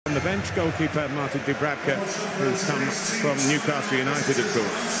On the bench, goalkeeper Martin Dubravka, who's come from Newcastle United, of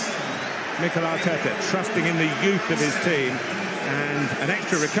course. Mikel Arteta trusting in the youth of his team, and an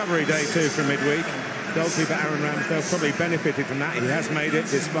extra recovery day too from midweek. Goalkeeper Aaron Ramsdale probably benefited from that. He has made it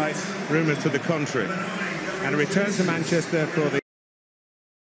despite rumours to the contrary. And a return to Manchester for the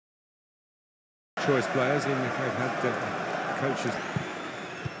choice players, even if they've had coaches.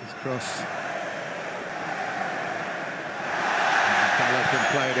 This cross. Bella can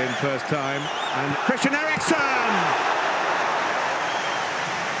play it in first time. And Christian Eriksen!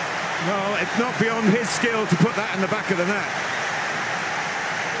 Well, it's not beyond his skill to put that in the back of the net.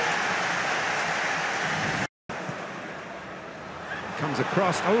 Comes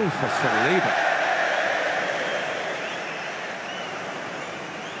across, oh, for Saliba.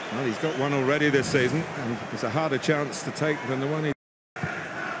 Well, he's got one already this season, and it's a harder chance to take than the one he...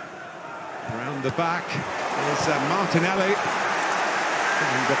 Around the back is Martinelli.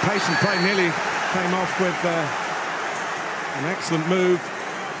 And the patient play nearly came off with an excellent move.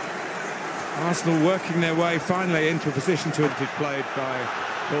 Arsenal working their way finally into a position to... Played by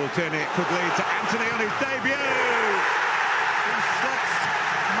Paul Tierney. It could lead to Anthony on his debut.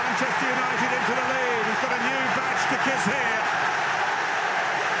 Manchester United into the lead. He's got a new badge to kiss here.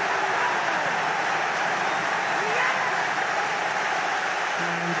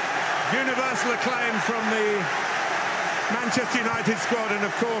 And universal acclaim from the Manchester United squad, and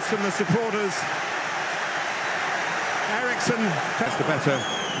of course from the supporters. Eriksen. That's the better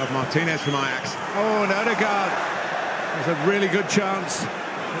of Martinez from Ajax. Oh, and Odegaard. There's a really good chance.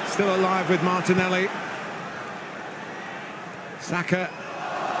 It's still alive with Martinelli. Saka.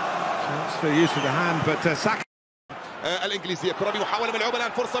 Chance for use of the hand, but Saka. الإنجليزية كرة بمحاولة ملعوبة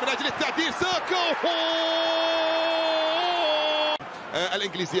الآن فرصة من أجل التعديل ساكا.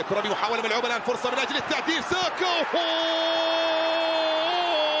 الإنجليزية كرة بمحاولة ملعوبة الآن فرصة من أجل التعديل ساكا.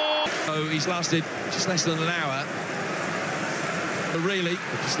 Oh, he's lasted just less than an hour. But really,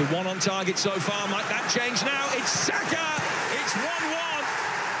 just the one on target so far. Might that change now? It's Saka. It's 1-1.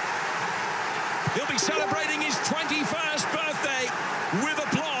 He'll be celebrating his 21st birthday with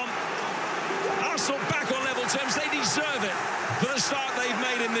aplomb. Arsenal back on level terms. They deserve it for the start they've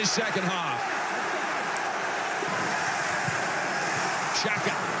made in this second half.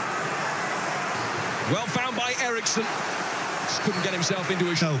 Xhaka. Well found by Eriksen. Just couldn't get himself into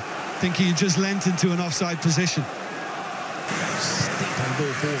a shot. I think he just leant into an offside position. Steep on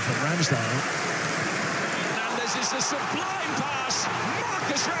ball forward from Ramsdale. And this is a sublime pass.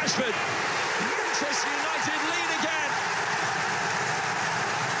 Marcus Rashford. Manchester United lead again.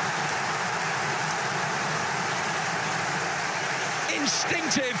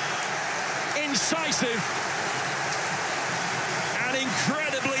 Instinctive, incisive, and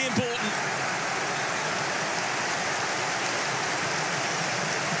incredibly important.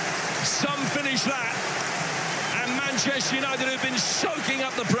 Some finish that, and Manchester United have been soaking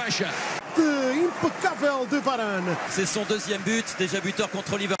up the pressure. Impeccable de Varane. C'est son deuxième but, déjà buteur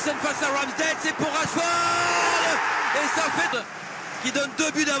contre Liverpool. C'est face à Ramsdale, c'est pour Rashford. Et ça fait qui donne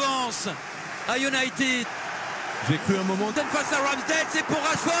 2 buts d'avance à United. J'ai cru un moment... Face à Ramsdale, c'est pour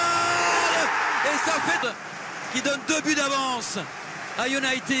Rashford. Et ça fait qui donne 2 buts d'avance à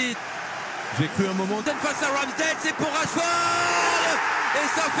United. J'ai cru un moment... Face à Ramsdale, c'est pour Rashford. Et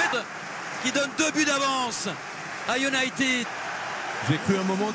ça fait qui donne 2 buts d'avance à United. J'ai cru un moment...